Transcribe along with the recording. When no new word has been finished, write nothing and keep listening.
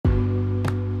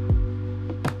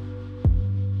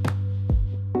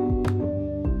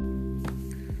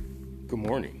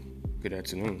morning, good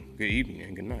afternoon, good evening,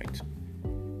 and good night.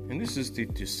 And this is the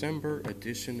December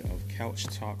edition of Couch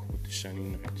Talk with the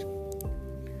Shining Knight.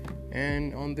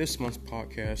 And on this month's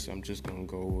podcast, I'm just going to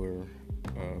go over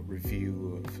a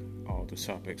review of all the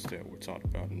topics that were talked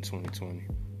about in 2020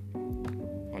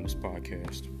 on this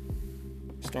podcast.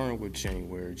 Starting with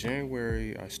January.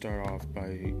 January, I start off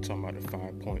by talking about the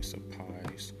 5 points of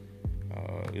PIES.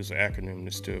 It's an acronym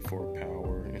that stood for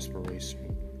power,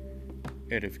 inspiration,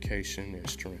 edification, and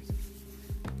strength.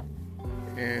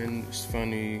 And it's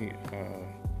funny,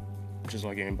 just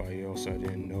like anybody else, I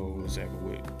didn't know exactly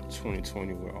what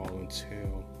 2020 would all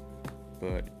entail.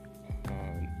 But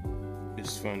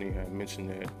it's funny, I mentioned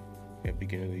that at the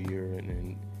beginning of the year, and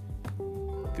then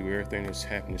through everything that's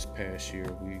happened this past year,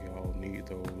 we all need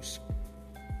those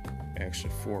extra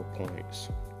 4 points.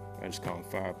 I just call them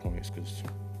 5 points because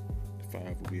 5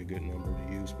 would be a good number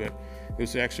to use, but it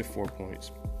was actually 4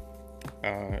 points.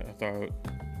 I thought,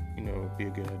 it'd be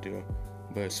a good idea,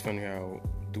 but it's funny how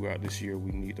throughout this year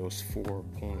we need those 4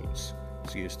 points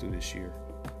to get us through this year.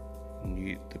 We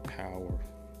need the power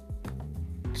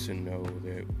to know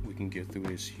that we can get through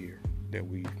this year, that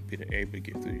we've been able to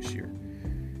get through this year.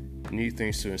 We need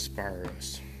things to inspire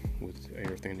us with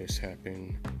everything that's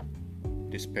happened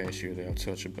this past year that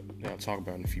I'll talk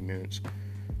about in a few minutes.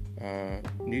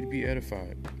 Need to be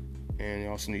edified, and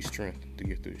also need strength to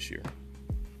get through this year.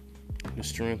 The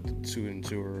strength to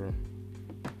endure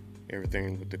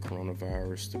everything with the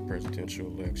coronavirus, the presidential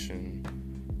election,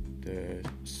 the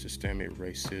systemic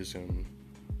racism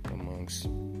amongst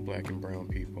black and brown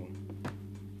people.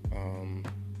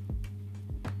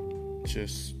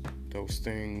 Just those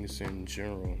things in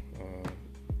general. One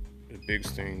of the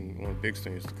biggest things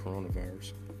is the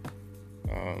coronavirus.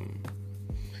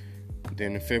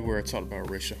 Then in February, I talked about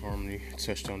racial harmony.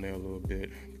 Touched on that a little bit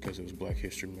because it was Black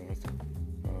History Month.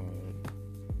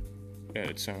 At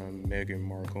the time, Meghan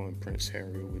Markle and Prince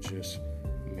Harry were just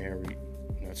married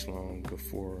not so long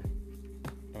before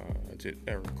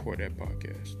I recorded that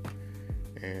podcast.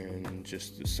 And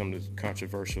just some of the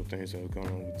controversial things that were going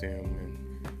on with them.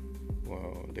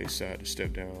 And they decided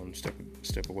to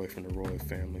step away from the royal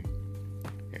family.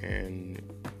 And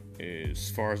as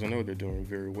far as I know, they're doing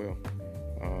very well.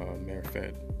 Matter of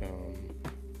fact,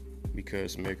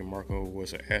 because Meghan Markle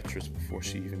was an actress before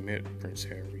she even met Prince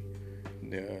Harry,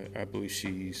 I believe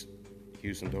she's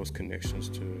using those connections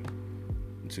to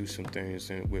do some things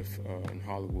in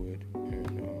Hollywood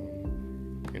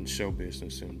and in show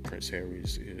business, and Prince Harry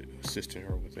is assisting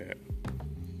her with that.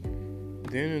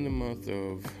 Then in the month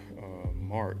of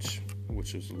March,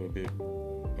 which was a little bit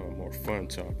more fun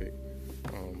topic,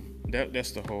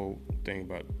 that's the whole thing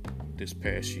about this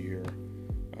past year.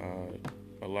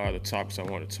 A lot of the topics I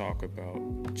want to talk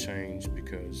about changed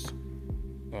because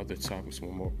other topics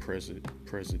were more president.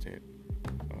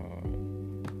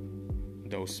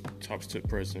 Those topics took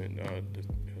precedent.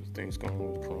 The things going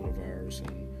on with coronavirus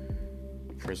and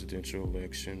the presidential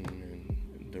election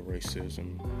and the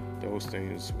racism. Those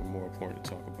things were more important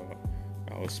to talk about.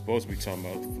 I was supposed to be talking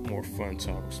about more fun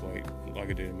topics like I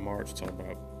did in March, talk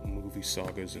about movie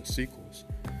sagas and sequels.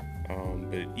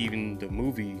 But even the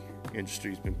movie industry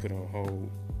has been put on hold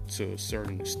to a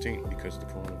certain extent because of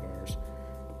the coronavirus.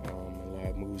 A lot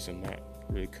of movies are not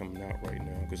really coming out right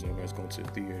now because nobody's going to the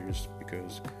theaters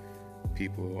because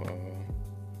people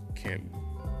can't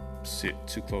sit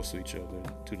too close to each other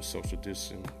due to social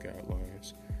distancing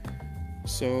guidelines.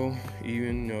 So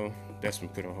even though that's been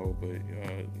put on hold, but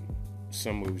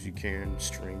some movies you can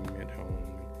stream at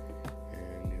home,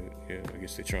 and I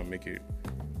guess they're trying to make it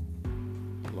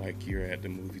like you're at the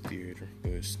movie theater,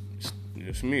 but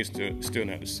for me, it's still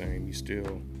not the same. You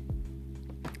still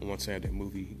want to have that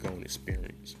movie going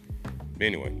experience. But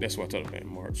anyway, that's what I talked about in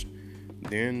March.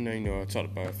 Then, I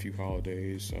talked about a few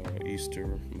holidays,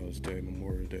 Easter, Mother's Day,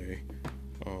 Memorial Day,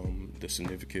 the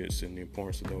significance and the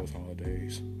importance of those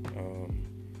holidays.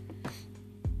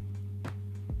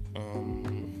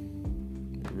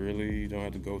 Really don't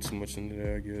have to go too much into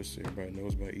that, I guess. Everybody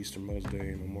knows about Easter, Mother's Day,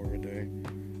 and Memorial Day.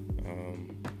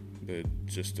 But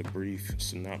just a brief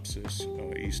synopsis.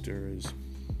 Easter is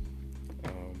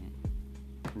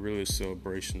really a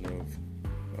celebration of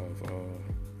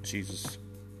Jesus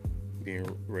being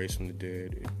raised from the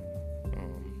dead.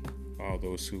 All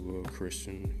those who are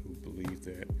Christian who believe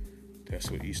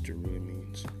that's what Easter really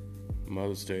means.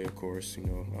 Mother's Day, of course,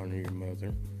 honor your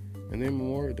mother. And then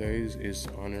Memorial Day is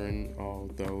honoring all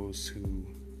those who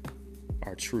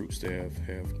are troops that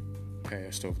have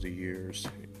passed over the years,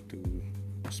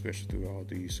 especially through all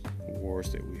these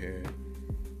wars that we had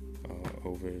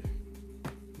over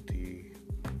the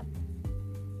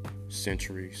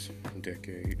centuries and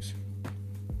decades.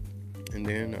 And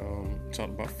then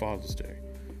talked about Father's Day.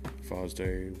 Father's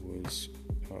Day was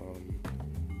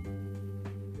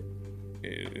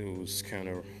it was kind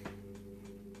of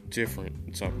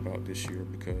different to talk about this year,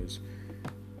 because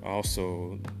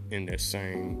also in that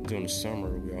same, during the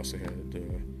summer, we also had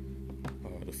the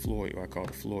Floyd, what I call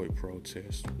the Floyd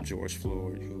protest. George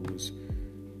Floyd, who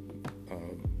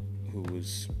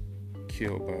was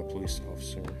killed by a police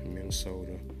officer in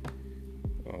Minnesota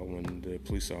when the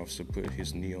police officer put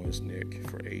his knee on his neck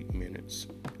for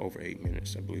over 8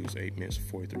 minutes. I believe it was 8 minutes and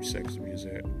 43 seconds to be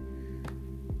exact.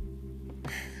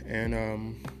 And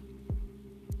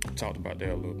talked about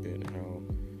that a little bit, and how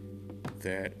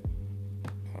that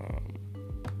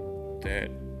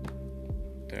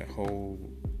whole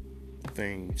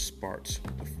thing sparked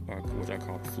what I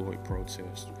call the Floyd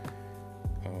protest,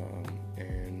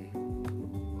 and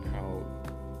how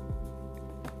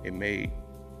it made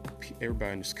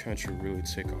everybody in this country really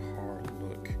take a hard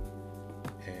look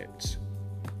at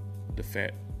the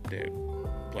fact that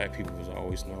black people has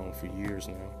always known for years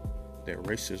now that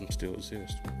racism still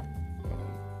exists.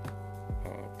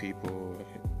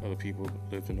 Other people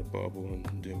lived in a bubble and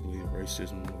didn't believe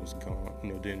racism was gone,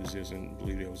 didn't exist, and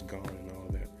believed it was gone and all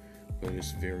that. But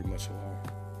it's very much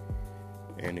alive.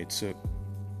 And it took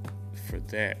for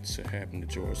that to happen to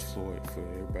George Floyd for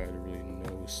everybody to really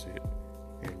notice it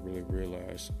and really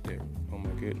realize that, oh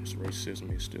my goodness,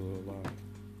 racism is still alive,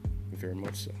 very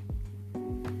much so.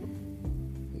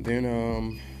 Then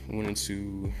went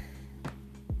into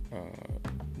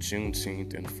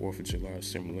Juneteenth and 4th of July,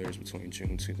 similarities between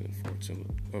Juneteenth and 4th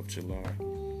of July,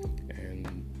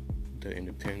 and the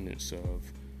independence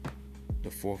of the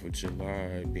 4th of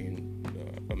July being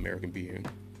America being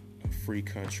a free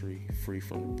country, free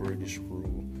from the British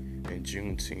rule, and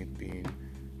Juneteenth being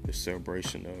the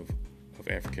celebration of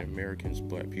African Americans,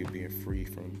 black people being free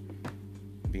from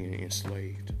being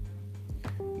enslaved.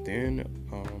 Then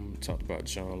talked about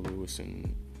John Lewis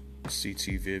and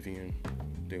C.T. Vivian.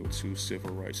 They were two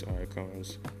civil rights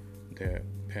icons that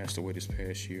passed away this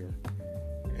past year,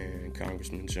 and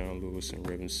Congressman John Lewis and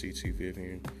Reverend C.T.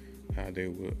 Vivian, how they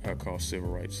were, I call civil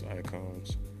rights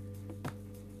icons.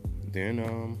 Then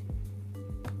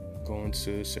going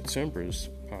to September's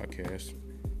podcast,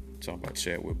 talk about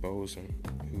Chadwick Boseman,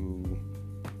 who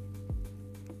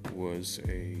was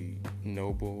a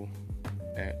noble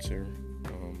actor.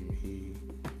 He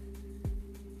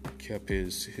kept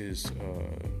his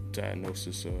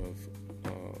diagnosis of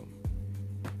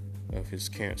his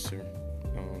cancer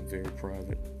very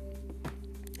private.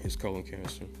 His colon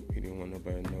cancer. He didn't want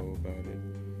nobody to know about it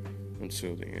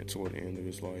until toward the end of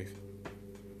his life.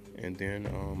 And then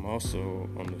also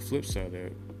on the flip side of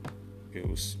that, it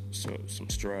was some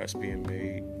strides being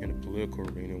made in the political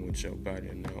arena when Joe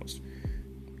Biden announced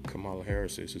Kamala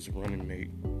Harris as his running mate,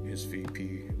 his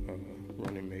VP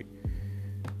running mate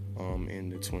in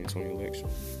the 2020 election.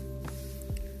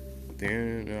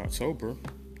 Then in October,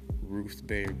 Ruth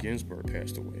Bader Ginsburg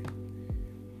passed away.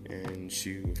 And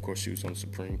she was on the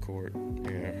Supreme Court,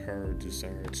 and her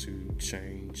desire to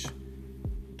change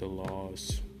the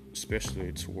laws,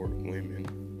 especially toward women,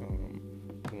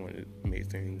 wanted to make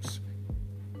things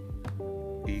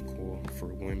equal for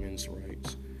women's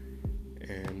rights,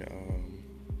 and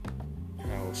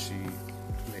how she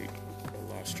made a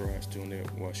lot of strides doing that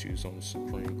while she was on the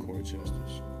Supreme Court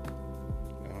justice.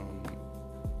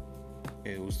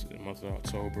 It was the month of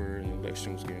October, and the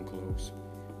election was getting close,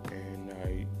 and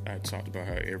I talked about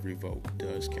how every vote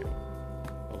does count.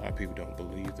 A lot of people don't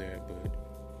believe that, but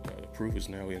the proof is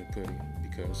now in the pudding,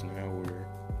 because now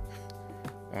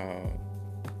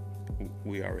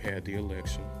we already had the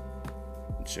election.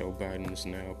 Joe Biden is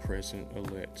now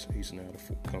president-elect. He's now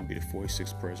going to be the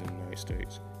 46th president of the United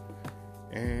States.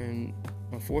 And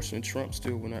unfortunately, Trump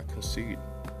still will not concede.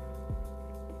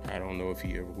 I don't know if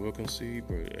he ever will concede,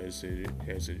 but as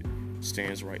it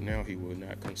stands right now, he will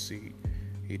not concede.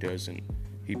 He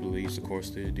believes, of course,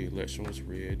 that the election was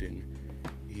rigged, and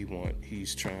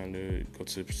he's trying to go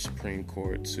to the Supreme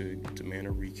Court to demand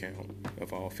a recount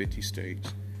of all 50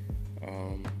 states.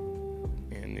 And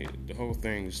the whole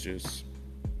thing is just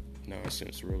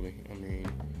nonsense, really. I mean,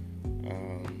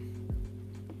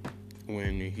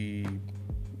 when he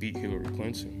beat Hillary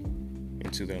Clinton in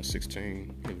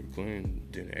 2016, Hillary Clinton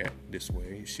didn't act this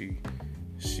way. She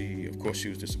of course, she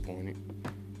was disappointed,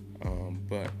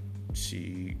 but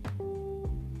she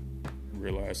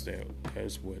realized that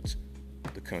that's what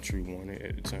the country wanted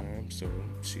at the time, so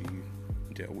she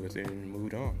dealt with it and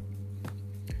moved on.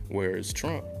 Whereas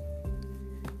Trump,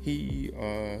 he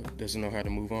doesn't know how to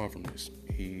move on from this.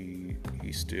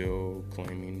 He's still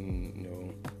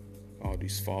claiming, all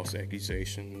these false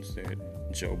accusations that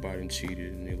Joe Biden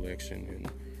cheated in the election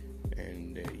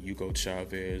and that Hugo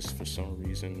Chavez, for some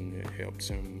reason, it helped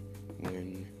him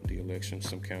win the election,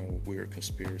 some kind of weird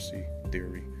conspiracy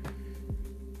theory.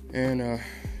 And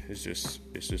it's just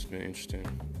been interesting,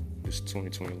 this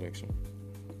 2020 election.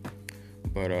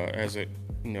 But as I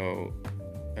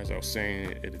was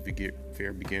saying at the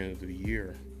very beginning of the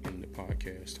year in the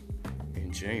podcast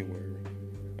in January,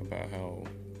 about how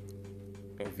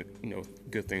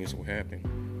good things will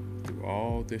happen through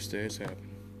all this that has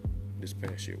happened this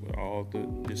past year, with all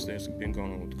this that's been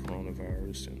going on with the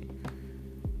coronavirus and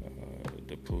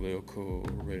the political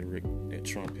rhetoric that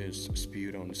Trump has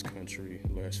spewed on this country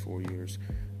the last 4 years.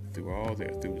 Through all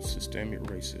that, through the systemic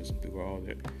racism, through all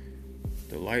that,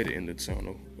 the light in the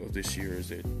tunnel of this year is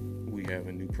that we have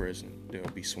a new president that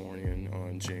will be sworn in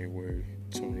on January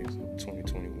 20th,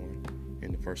 2021,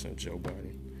 in the person of Joe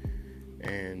Biden,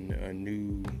 and a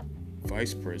new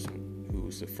vice president who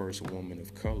is the first woman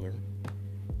of color.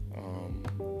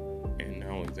 And not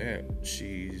only that,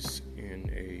 she's in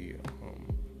a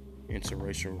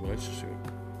interracial relationship,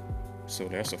 so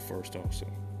that's a first also.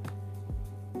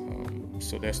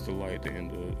 So that's the light at the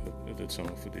end of the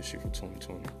tunnel for this year, for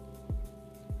 2020.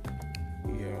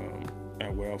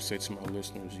 What I'll say to my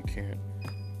listeners, you can't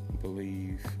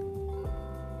believe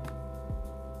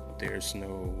there's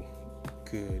no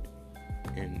good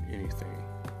in anything.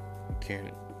 You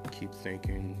can't keep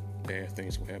thinking bad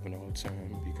things will happen all the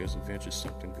time, because eventually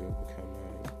something good will come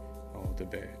out of all the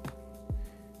bad.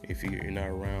 If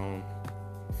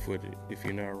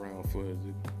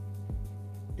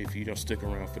you don't stick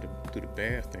around through the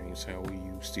bad things, how will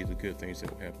you see the good things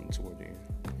that will happen toward the end?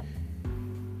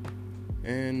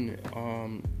 And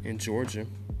in Georgia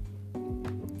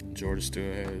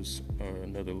still has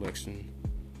another election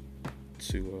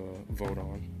to vote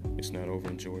on. It's not over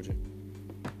in Georgia.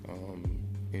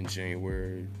 In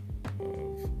January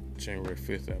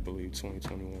 5th, I believe,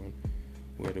 2021,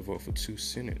 we had to vote for 2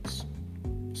 Senate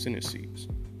seats.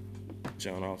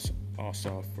 Jon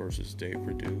Ossoff versus Dave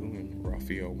Perdue, and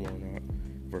Raphael Warnock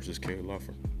versus Kelly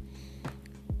Loeffler.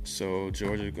 So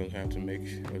Georgia is going to have to make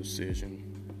a decision,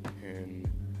 and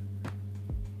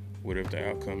whatever the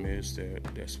outcome is,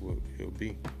 that's what it'll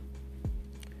be.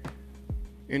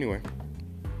 Anyway,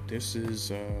 this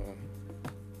is a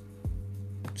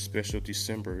special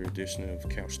December edition of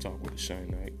Couch Talk with the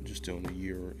Shiny Knight, just doing a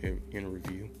year in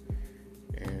review.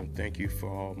 And thank you for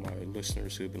all my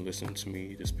listeners who have been listening to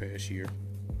me this past year.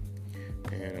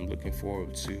 And I'm looking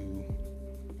forward to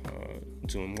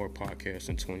doing more podcasts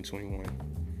in 2021.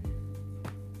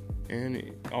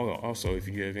 And also, if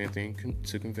you have anything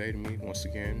to convey to me, once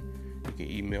again, you can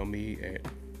email me at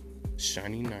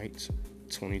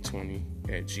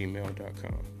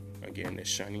shinyknight2020@gmail.com. Again, that's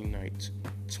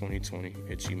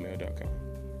shinyknight2020@gmail.com.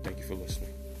 Thank you for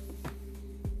listening.